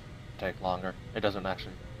makes it take longer. It doesn't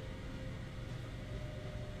actually.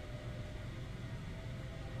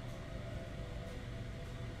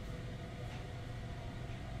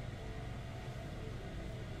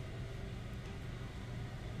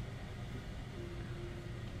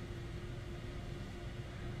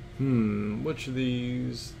 Which of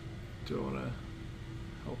these do I want to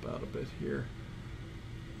help out a bit here?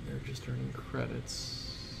 They're just earning credits.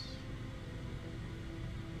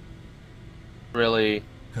 Really,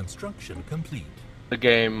 Construction complete. the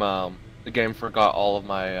game forgot all of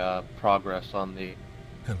my progress on the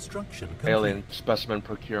Construction complete. alien specimen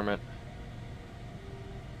procurement.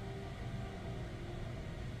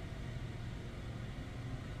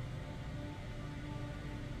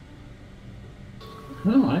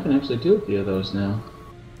 Oh, I can actually do a few of those now.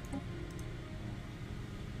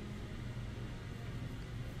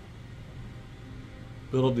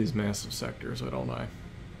 Build these massive sectors, why don't I?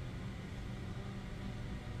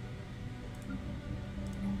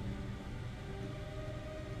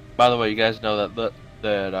 By the way, you guys know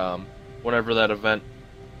that whenever that event,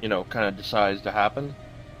 kind of decides to happen,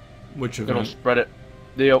 Which it'll event? spread it.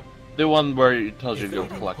 The one where it tells you to go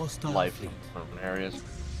Evading collect hostile life fleet. from areas.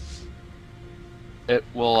 It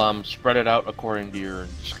will spread it out according to your,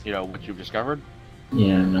 what you've discovered.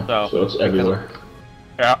 Yeah, no. So it's everywhere.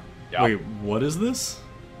 Yeah. Yeah. Wait, what is this?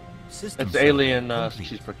 System It's alien complete.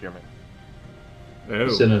 species procurement. Oh,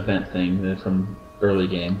 It's an event thing from early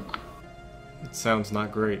game. it sounds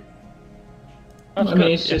not great. That's I mean,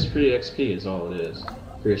 good, it's yeah. just free XP is all it is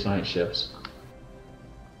for your science ships.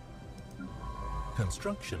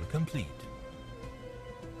 Construction complete.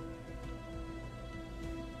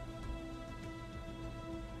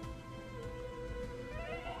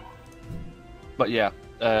 But yeah,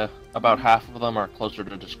 about half of them are closer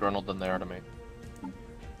to Disgruntled than they are to me.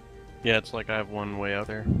 Yeah, it's like I have one way out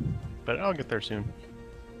there, but I'll get there soon.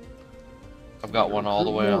 I've got one all the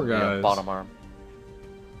way More on the guys. bottom arm.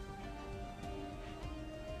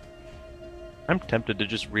 I'm tempted to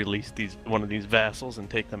just release one of these vassals and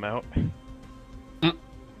take them out.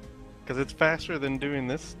 Because it's faster than doing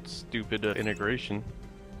this stupid integration.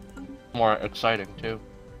 More exciting too.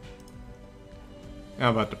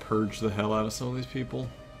 I'm about to purge the hell out of some of these people.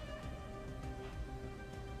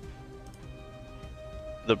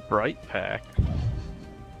 The Bright Pack.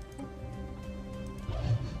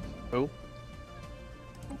 Oh.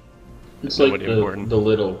 It's like Nobody the important.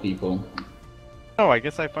 little people. Oh, I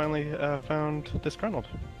guess I finally found Disgruntled.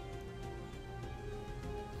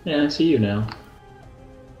 Yeah, I see you now.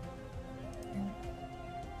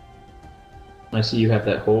 I see you have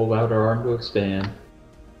that whole outer arm to expand.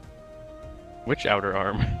 Which outer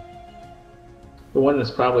arm? The one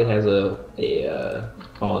that probably has a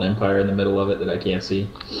fallen empire in the middle of it that I can't see.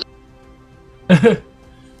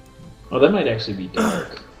 Oh, that might actually be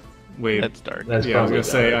dark. Wait, That's dark. That's yeah, I was probably gonna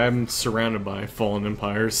say, dark. I'm surrounded by fallen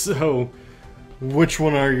empires, so which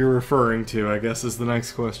one are you referring to, I guess, is the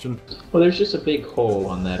next question. Well, there's just a big hole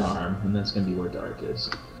on that arm, and that's gonna be where dark is.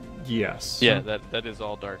 Yes. Yeah, that is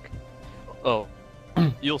all dark. Oh,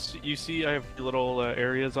 you see I have little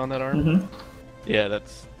areas on that arm? Mm-hmm. Yeah,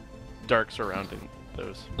 that's dark surrounding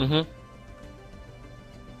those. Mm-hmm.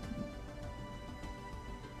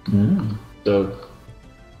 So,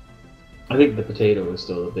 I think the potato is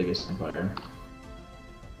still the biggest empire. I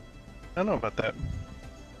don't know about that.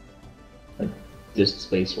 Just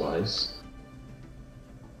space-wise.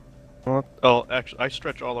 Well, oh, actually, I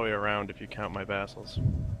stretch all the way around if you count my vassals.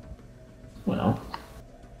 Well,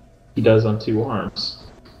 he does on 2 arms.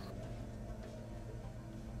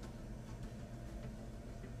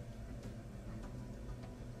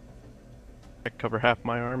 I cover half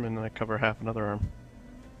my arm and then I cover half another arm.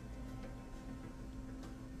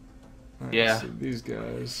 Let's Yeah. see these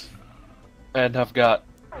guys. And I've got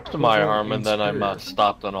to my Well, arm, and then I'm inspired.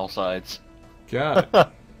 stopped on all sides. Got it.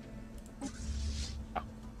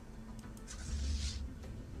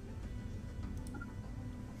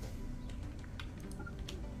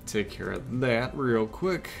 Take care of that real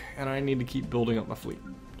quick, and I need to keep building up my fleet.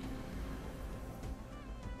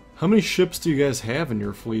 How many ships do you guys have in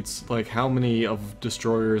your fleets? Like, how many of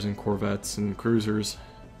destroyers and corvettes and cruisers?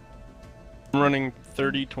 I'm running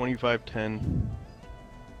 30, 25, 10.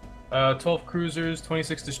 12 cruisers,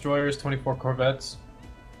 26 destroyers, 24 corvettes.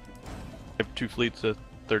 I have 2 fleets of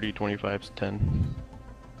 30, 25, 10.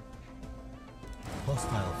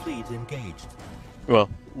 Hostile fleet engaged. Well,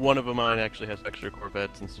 one of them mine actually has extra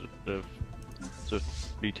corvettes instead of so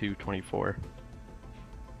B2 24.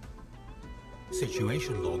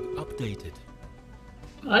 Situation log updated.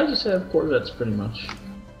 I just have corvettes pretty much.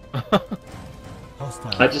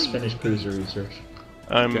 Hostile I just fleet finished engaged. cruiser research.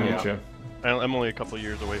 I'm Gotcha. I'm only a couple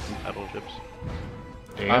years away from battleships.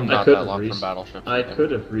 I'm I not could that have long res- from battleships. I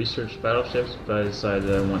could have researched battleships, but I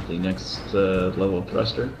decided I want the next level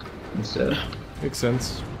thruster instead. Makes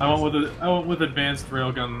sense. I went with advanced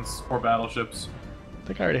railguns or battleships. I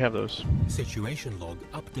think I already have those. Situation log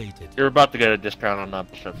updated. You're about to get a discount on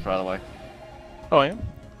battleships, by the way. Oh, I am?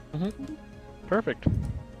 Mhm. Perfect.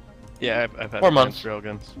 Yeah, I've had 4 months.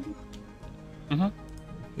 railguns. Mhm.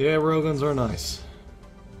 Yeah, railguns are nice.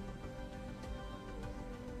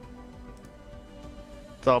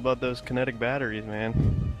 It's all about those kinetic batteries,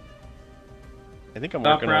 man. I think I'm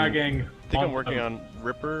Stop working bragging. on. I think I'm working on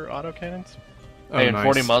Ripper autocannons. Oh, Hey, in nice.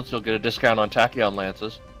 40 months, you'll get a discount on Tachyon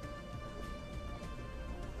lances.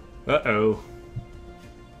 Uh-oh.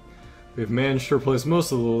 We've managed to replace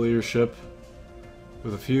most of the leadership,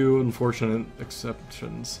 with a few unfortunate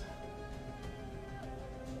exceptions.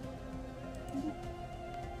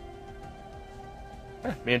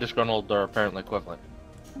 Me and Disgruntled are apparently equivalent.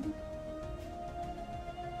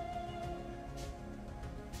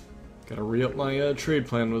 Gotta re-up my trade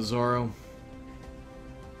plan with Zaro.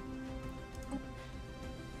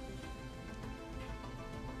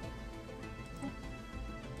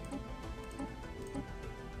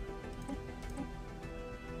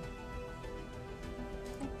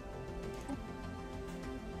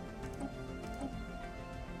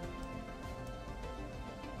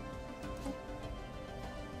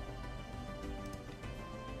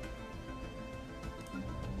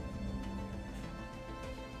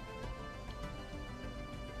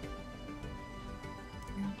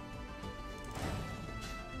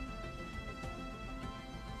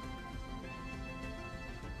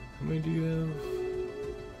 How many do you have?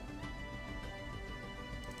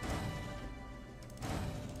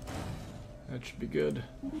 That should be good.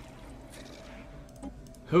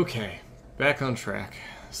 Okay, back on track.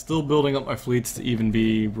 Still building up my fleets to even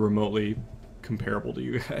be remotely comparable to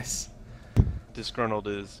you guys. Disgruntled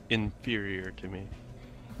is inferior to me.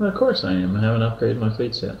 Well, of course I am. I haven't upgraded my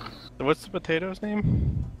fleets yet. What's the potato's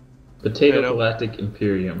name? Potato Galactic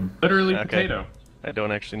Imperium. Literally Okay. potato. I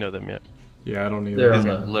don't actually know them yet. Yeah, I don't need They're it.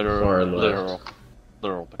 on the far left.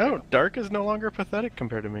 Literal. Oh, Dark is no longer pathetic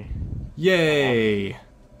compared to me. Yay!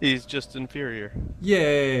 He's just inferior.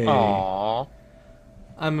 Yay! Aww.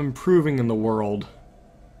 I'm improving in the world.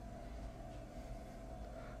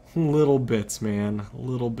 Little bits, man.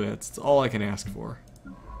 Little bits. It's all I can ask for.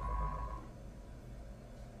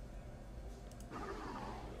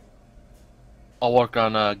 I'll work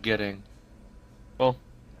on getting. Well,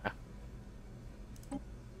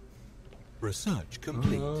 Research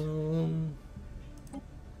complete.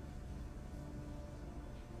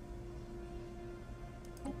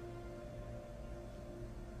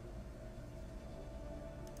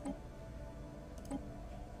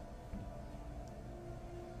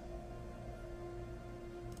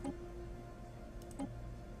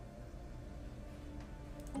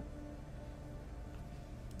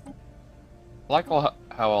 I like how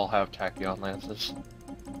I'll have Tachyon lances,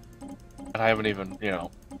 and I haven't even, I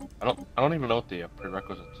don't even know what the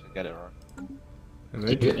prerequisites to get it are. And Do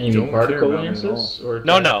they you get any don't care particle about me at all. lances? Or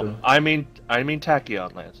No, tactical? I mean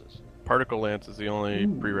Tachyon lances. Particle Lance is the only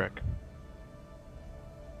prereq.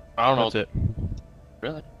 I don't know. That's it.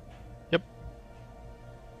 Really? Yep.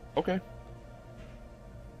 Okay.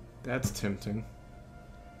 That's tempting.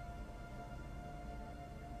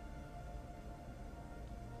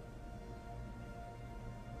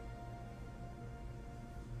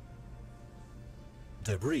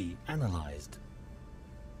 Debris analyzed.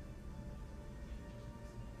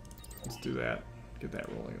 Let's do that. Get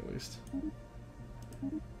that rolling at least.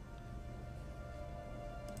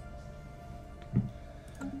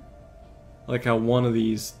 I like how one of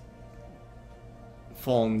these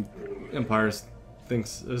fallen empires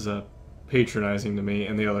thinks is patronizing to me,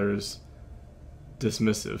 and the other is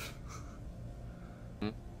dismissive.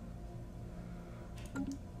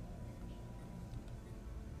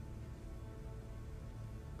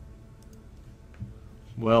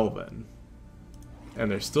 Well then. And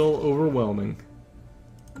they're still overwhelming.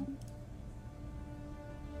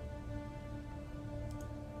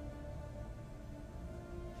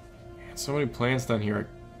 Man, so many plants down here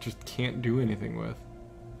I just can't do anything with.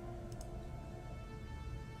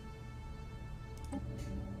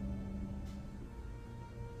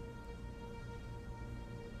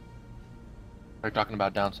 Are you talking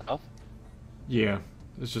about down south? Yeah,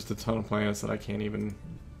 there's just a ton of planets that I can't even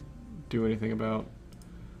do anything about.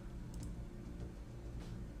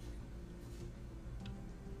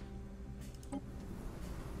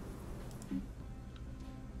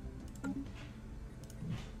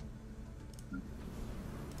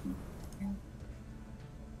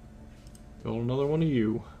 Build another one of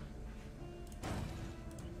you.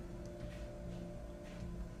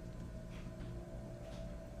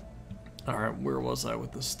 Alright, where was I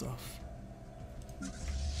with this stuff?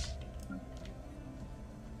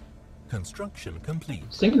 Construction complete. I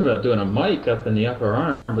was thinking about doing a mic up in the upper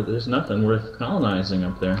arm, but there's nothing worth colonizing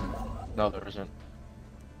up there. No, there isn't.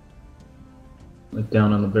 Like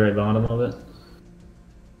down on the very bottom of it.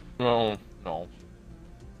 No, no.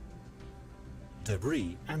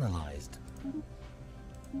 Debris analyzed.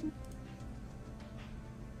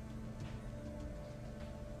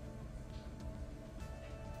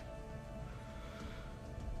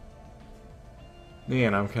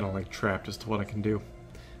 Man, I'm kind of like trapped as to what I can do.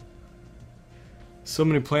 So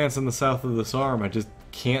many plants in the south of this arm I just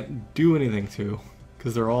can't do anything to,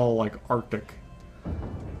 because they're all like Arctic.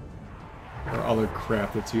 Or other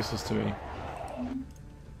crap that's useless to me.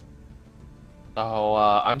 So,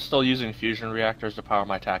 I'm still using fusion reactors to power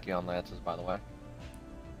my tachyon lances, by the way.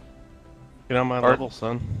 Get on my level,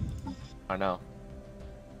 son. I know.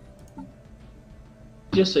 Did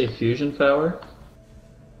you just say fusion power?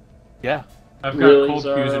 Yeah. I've got Really, cold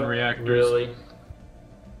Zaro? fusion reactors. Really?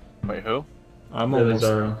 Wait, who? I'm Really,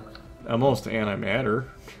 almost Zaro? antimatter.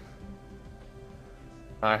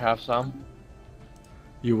 I have some.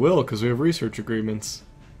 You will, because we have research agreements.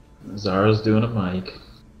 Zaro's doing a mic.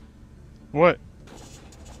 What?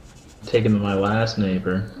 Taking my last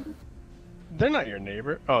neighbor. They're not your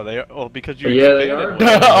neighbor. Oh, they are. Oh, because you. Yeah, they are.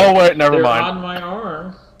 Oh, wait, never They're mind. on my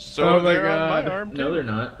arm. So Oh my they're on God. my arm too. No, they're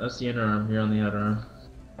not. That's the inner arm. You're on the outer arm.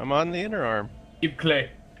 I'm on the inner arm. Keep clay.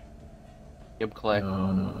 Gib Clay.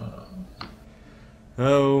 No, no, no.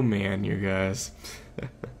 Oh man, you guys.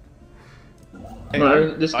 Hey,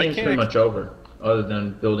 Well, this I game's can't pretty ex- much over. Other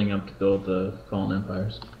than building up to build the fallen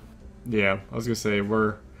empires. Yeah, I was gonna say,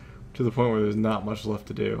 we're to the point where there's not much left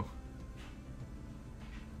to do.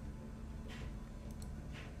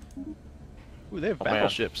 Ooh, they have Oh, man.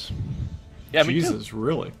 battleships. Yeah, me too. Jesus,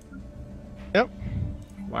 really? Yep.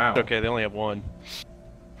 Wow. Okay, they only have one.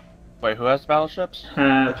 Wait, who has battleships?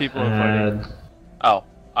 Have people in had. Oh,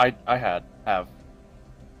 I have.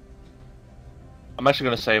 I'm actually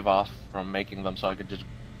gonna save off from making them so I could just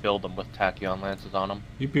build them with tachyon lances on them.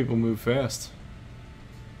 You people move fast.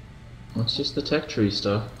 Well, it's just the tech tree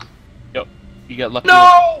stuff. Yep. You get lucky.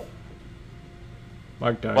 No!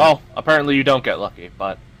 Mike died. Well, apparently you don't get lucky,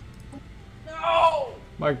 but No!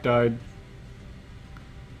 Mike died.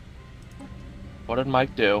 what did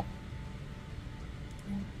Mike do?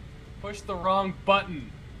 Push the wrong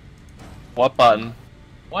button. What button?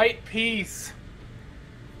 White piece.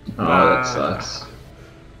 Oh, that sucks.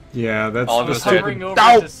 Yeah, that's All of the a Was sudden- stupid. hovering over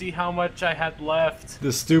No! to see how much I had left.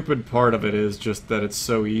 The stupid part of it is just that it's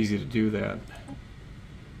so easy to do that.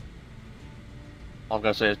 All I'm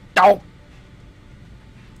gonna say is, don't!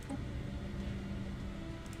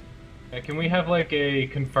 Yeah, can we have like a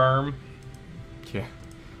confirm? Yeah.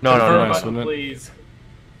 No, no, Confirm no, nice, button, wouldn't it? please.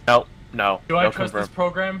 no, no. Do I no trust confirm. this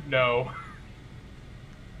program? No.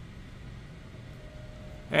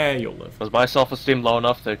 You'll live. Was my self-esteem low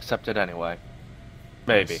enough to accept it anyway?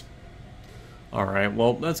 Maybe. Alright,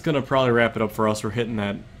 well, that's gonna probably wrap it up for us. We're hitting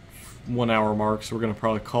that 1 hour mark, so we're gonna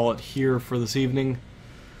probably call it here for this evening.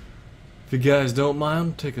 If you guys don't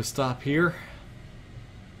mind, take a stop here.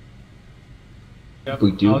 Yep.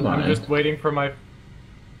 We do I'm mind. just waiting for my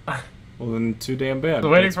Well, then, too damn bad.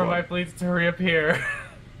 waiting That's for why. my fleets to hurry up here.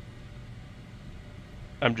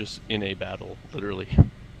 I'm just in a battle, literally.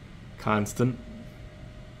 Constant.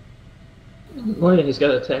 Well, yeah, he's got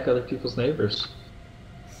to attack other people's neighbors.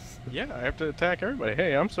 Yeah, I have to attack everybody.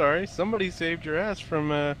 Hey, I'm sorry. Somebody saved your ass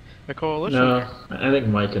from a coalition. No, I think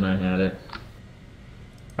Mike and I had it.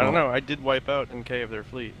 I don't know. I did wipe out NK of their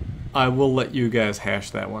fleet. I will let you guys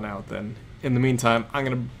hash that one out then. In the meantime, I'm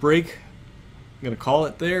gonna break. I'm gonna call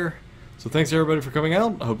it there. So thanks everybody for coming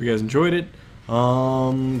out. I hope you guys enjoyed it.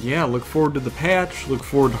 Yeah, look forward to the patch. Look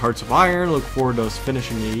forward to Hearts of Iron. Look forward to us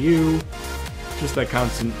finishing EU. Just that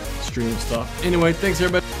constant stream of stuff. Anyway, thanks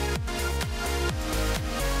everybody.